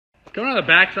Coming on the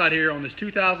backside here on this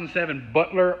 2007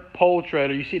 Butler pole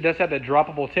trailer, you see it does have that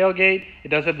droppable tailgate. It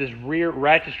does have this rear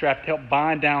ratchet strap to help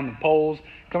bind down the poles.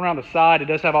 Coming around the side, it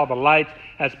does have all the lights.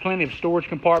 Has plenty of storage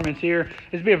compartments here.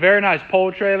 This would be a very nice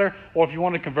pole trailer, or if you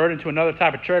want to convert it into another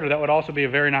type of trailer, that would also be a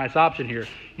very nice option here.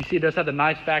 You see it does have the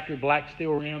nice factory black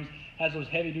steel rims. Has those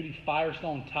heavy-duty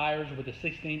Firestone tires with the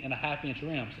 16.5-inch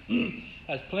rims.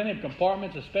 Has plenty of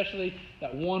compartments, especially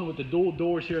that one with the dual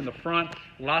doors here in the front.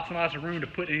 Lots and lots of room to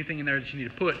put anything in there that you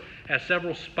need to put. Has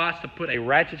several spots to put a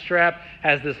ratchet strap.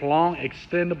 Has this long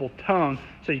extendable tongue,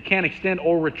 so you can't extend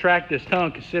or retract this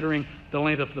tongue considering the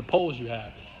length of the poles you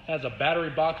have. Has a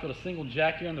battery box with a single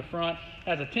jack here in the front.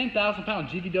 Has a 10,000-pound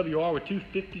GVWR with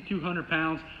 200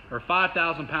 pounds or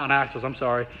 5,000-pound axles. I'm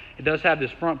sorry. It does have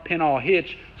this front pinall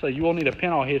hitch, so you will need a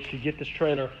pinall hitch to get this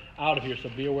trailer out of here, so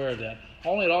be aware of that.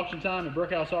 Only at auction time and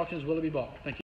Brookhouse Auctions will it be bought. Thank you.